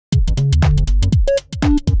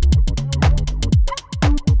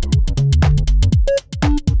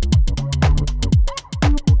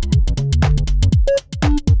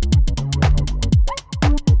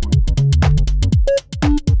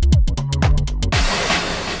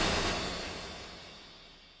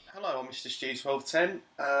Mr.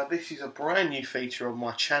 Stews1210. This is a brand new feature on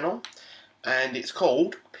my channel and it's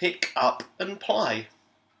called Pick Up and Play.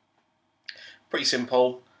 Pretty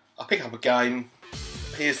simple. I pick up a game.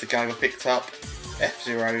 Here's the game I picked up.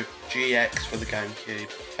 F-Zero GX for the GameCube.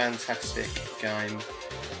 Fantastic game.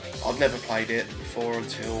 I've never played it before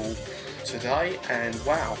until today and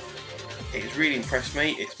wow, it's really impressed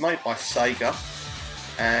me. It's made by Sega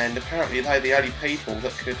and apparently they're the only people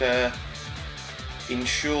that could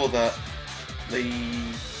ensure that the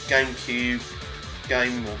GameCube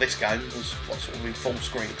game, or this game, was sort of in full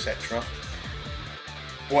screen, etc.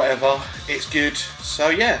 Whatever, it's good. So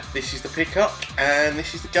yeah, this is the pickup and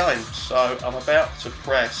this is the game. So I'm about to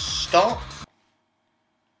press start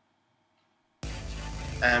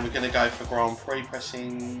and we're going to go for Grand Prix,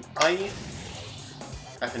 pressing A.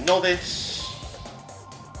 Go for novice.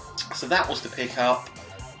 So that was the pickup.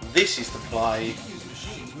 This is the play.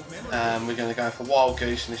 We're going to go for Wild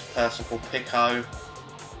Goose and this person called Pico.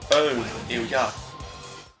 Boom, here we go.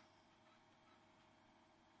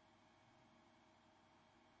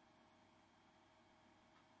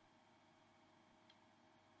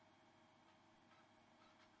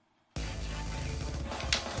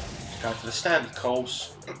 Let's go for the standard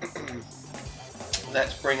course.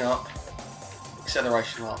 Let's bring up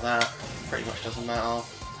acceleration like that, pretty much doesn't matter.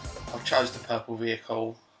 I've chose the purple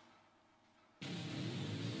vehicle.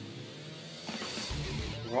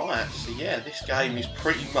 Right, so yeah, this game is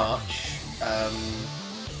pretty much, well,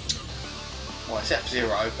 it's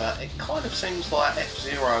F-Zero, but it kind of seems like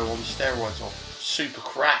F-Zero on steroids or super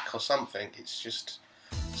crack or something. It's just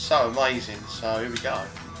so amazing. So here we go.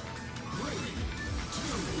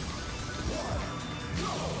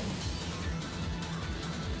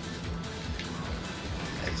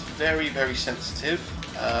 It's very, very sensitive.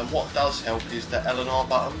 What does help is the L and R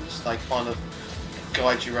buttons. They kind of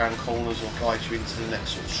guide you around corners or guide you into the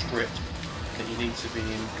next sort of strip that you need to be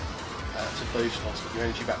in to boost or to get your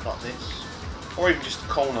energy back like this, or even just a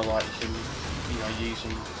corner like you can, use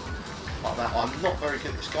them like that. I'm not very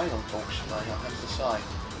good at this game, unfortunately, I have to say.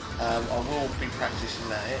 I will be practicing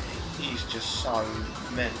that. It is just so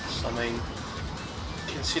immense. I mean,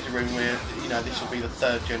 considering this will be the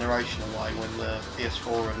third generation away when the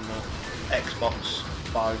PS4 and the Xbox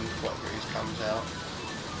phone, whatever it is, comes out.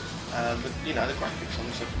 But the graphics on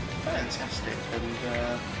this are fantastic, and I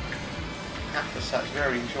have to say it's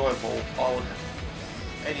very enjoyable.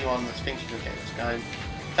 Anyone that's thinking of getting this game,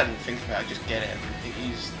 don't even think about it, just get it. It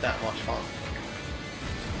is that much fun.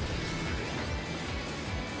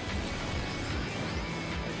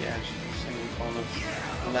 But yeah, as you can see, I'm kind of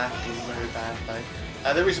lagging very badly.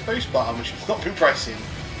 There is a boost button which I've not been pressing.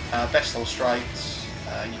 Best on straights,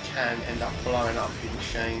 you can end up blowing up your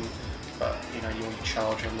machine. But you want to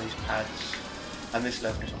charge on these pads, and this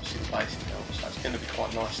level is obviously the basic level, so it's going to be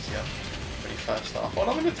quite nice to you when you first start. Well,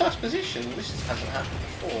 I'm in the first position, this hasn't happened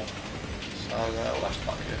before, so well, that's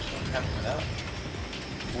quite good, so I'm happy with that.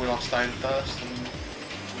 Will I stay in first, and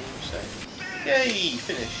we'll see. Yay,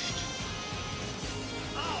 finished!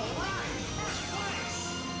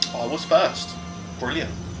 I was first,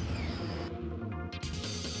 brilliant.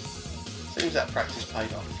 Seems that practice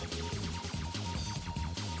paid off.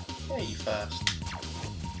 Yeah, you first.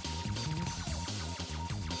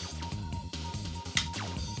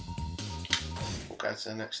 We'll go to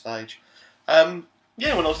the next stage.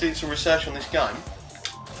 Yeah, when I was doing some research on this game,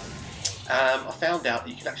 I found out that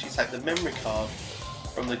you could actually take the memory card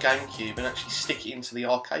from the GameCube and actually stick it into the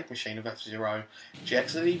arcade machine of F-Zero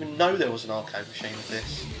GX. I didn't even know there was an arcade machine of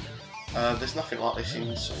this. There's nothing like this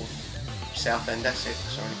in sort of Southend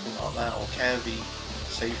Essex or anything like that, or Canby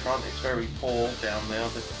Seafront. It's very poor down there.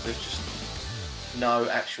 There's just no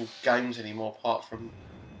actual games anymore apart from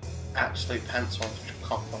absolute pants ones, which I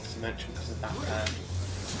can't bother to mention because of that bad.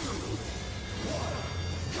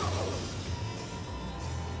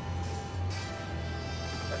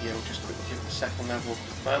 But yeah, we'll just quickly give the second level a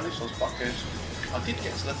confirm. This one's quite good. I did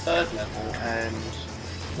get to the third level and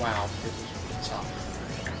wow, it was really tough.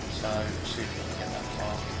 So we'll see if we can get that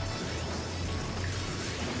far.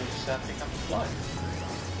 And let's pick up the flight.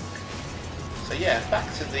 So yeah, back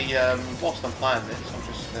to the, whilst I'm playing this, I'm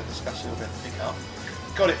just discussing a little bit of pickup.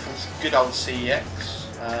 Got it from good old CEX.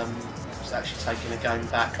 Was actually taking a game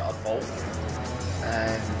back that I bought,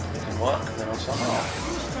 and it didn't work, and then I was like, oh,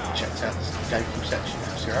 checked out the GameCube section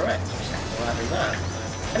of F-Zero X, so having that.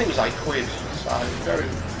 And it was £8, so very,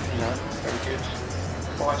 very good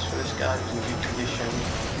price for this game. It was in good condition.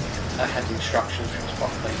 It had instructions, which was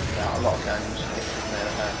quite pleased about. A lot of games from there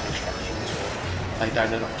have instructions, or they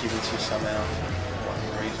don't end up giving to you somehow for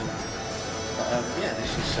whatever reason. But yeah,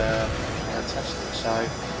 this is fantastic. So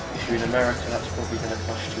if if you're in America, that's probably going to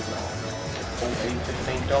cost you about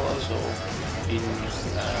 $14–15, or in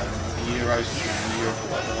euros, if you're in Europe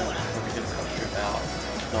or whatever, it's probably going to cost you about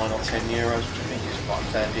 €9 or €10, which I think is quite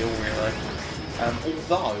a fair deal, really.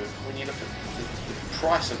 Although, when you look at the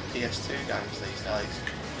price of PS2 games these days,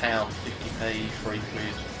 £1, 50p, £3,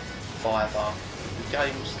 £5, the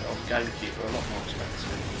games of GameCube are a lot more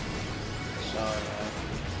expensive. So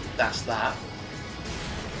that's that.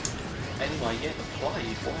 Anyway, yeah, the play,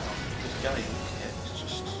 wow, this game, yeah, it's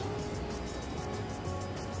just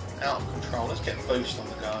out of control. Let's get Boost on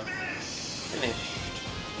the go. Finished.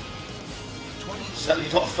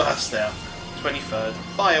 Certainly not first there. 23rd.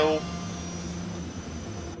 Fail.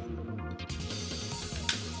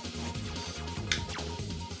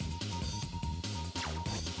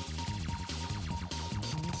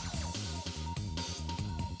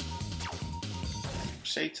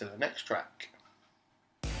 Proceed to the next track.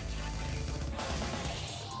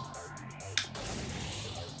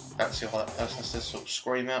 Can't see how that person has to sort of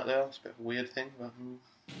scream out there. It's a bit of a weird thing, but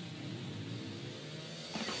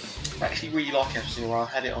I actually really like F-Zero. I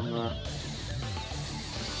had it on the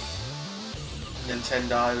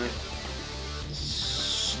Nintendo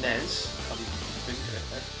SNES.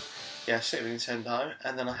 Yeah, Super Nintendo,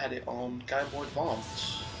 and then I had it on Game Boy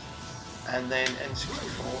Advance, and then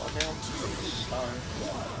N64, and now on Switch. So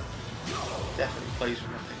definitely pleased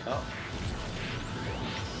with my pickup.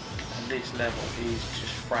 This level is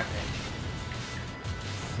just frantic,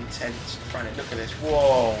 intense, frantic. Look at this,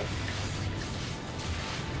 whoa!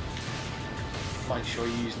 Make sure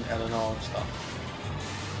you're using L and R and stuff.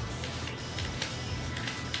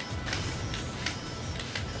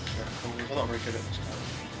 I'm not very good at this game.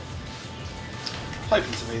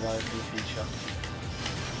 Hoping to be though in the future.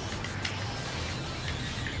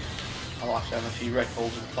 I'll actually have a few Red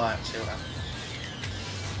Balls and play it, see what happens.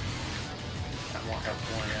 That might help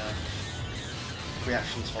my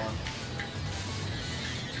reaction time.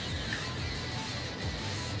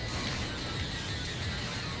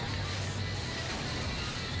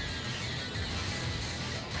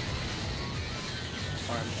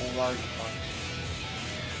 I'm all over the place.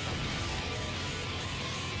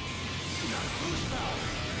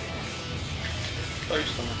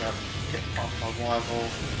 Boost on the grab, get past my rival.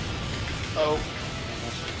 Oh,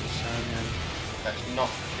 that's not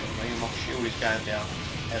killing me. My shield is going down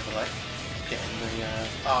heavily. Getting the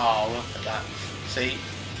oh, look at that. See,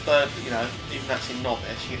 third, you know, even that's in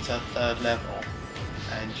novice, you get to a third level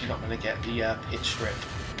and you're not going to get the pit strip,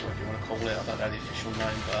 whatever you want to call it. I don't know the official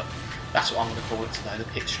name, but that's what I'm going to call it today, the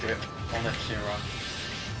pit strip on F-Zero.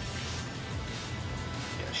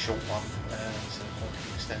 Get a short one instead of an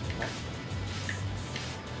extended one.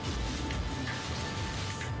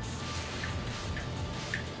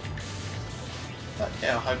 But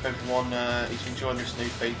yeah, I hope everyone is enjoying this new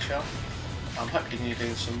feature. I'm hoping you're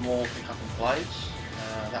doing some more pick up and plays.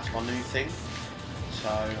 That's my new thing. So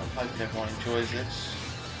I'm hoping everyone enjoys this.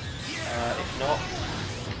 If not,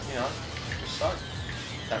 you know, just so.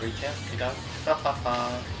 Don't reach out if you don't. Ha ha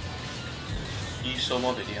ha. You saw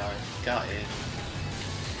my video. Gutted.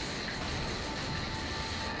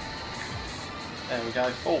 There we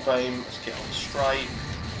go. Full beam. Let's get on straight.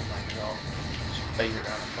 Oh my god. Just beam it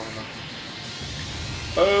around the corner.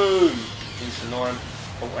 Boom! Into 9.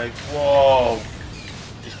 Whoa!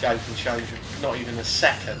 This game can change in not even a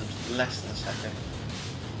second, less than a second.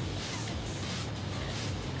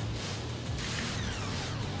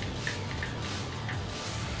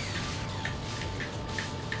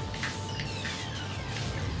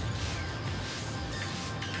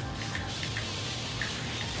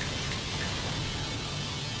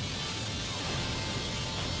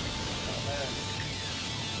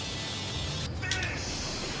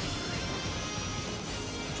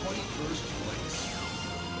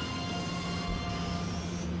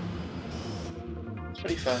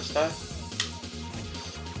 Pretty first though.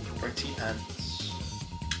 Pretty pants.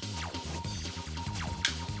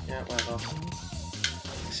 Yeah, whatever.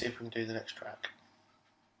 Let's see if we can do the next track.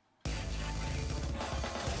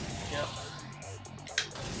 Yep.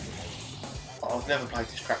 I've never played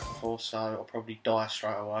this track before, so I'll probably die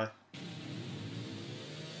straight away.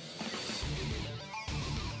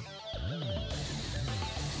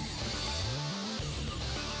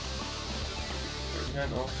 Pretty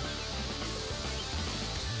mental.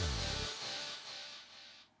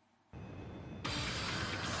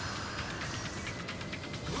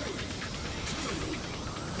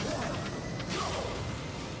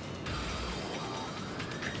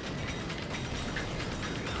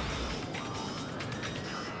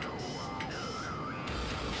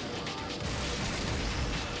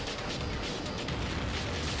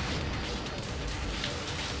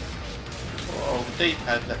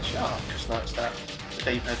 D-pad lets you. Oh, I've just noticed that. The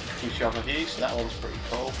D-pad gives you other views, so that one's pretty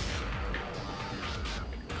cool.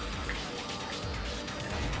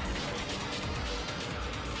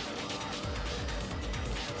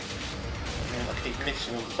 And I keep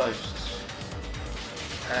missing all the boosts.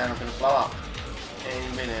 And I'm going to blow up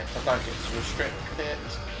any minute. If I don't get to restrict it,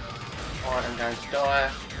 I'm going to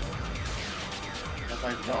die. No,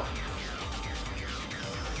 maybe not.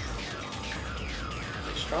 A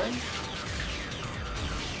bit strange.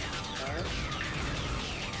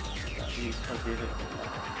 That is probably a little bit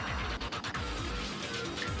better.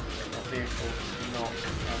 My vehicle is not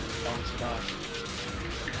having fun today.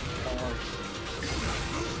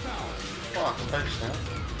 Oh, I can boost now.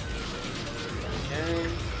 Okay.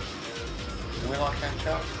 Will I catch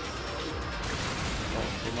up? Well,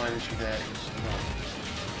 the energy there is not.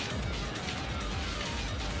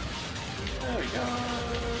 There we go.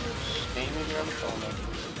 Steaming around the corner.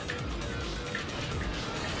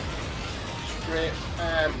 Strip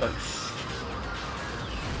and boost.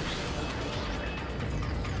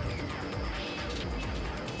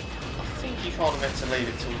 I think you kind of meant to leave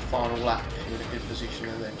it till the final lap in a good position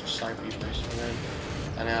and then just save your boost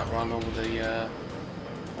and outrun all the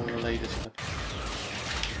leaders in the.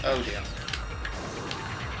 Oh dear.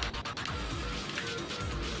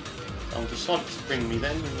 I'll decide to bring me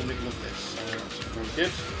then in the middle of this, so that's very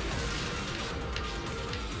good.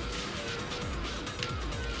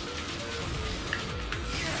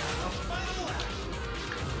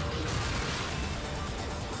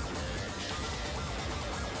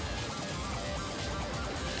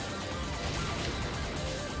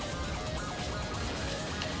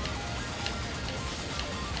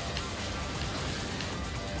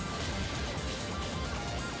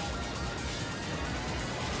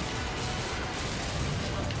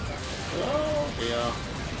 Oh dear.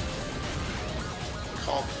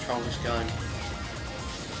 Can't control this game.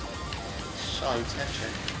 It's so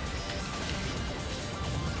touchy.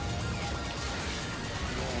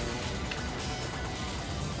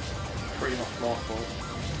 Pretty much my fault.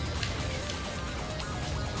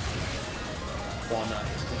 Why no,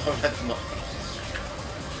 that's not.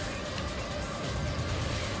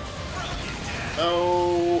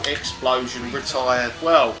 Oh, explosion, retired.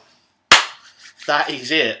 Well, that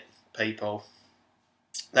is it, people.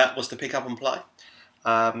 That was the pick up and play.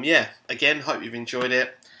 Yeah, again, hope you've enjoyed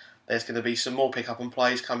it. There's going to be some more pick up and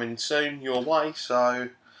plays coming soon your way, so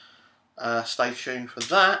stay tuned for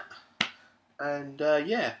that. And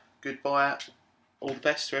yeah, goodbye. All the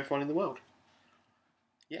best to everyone in the world.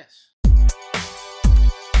 Yes.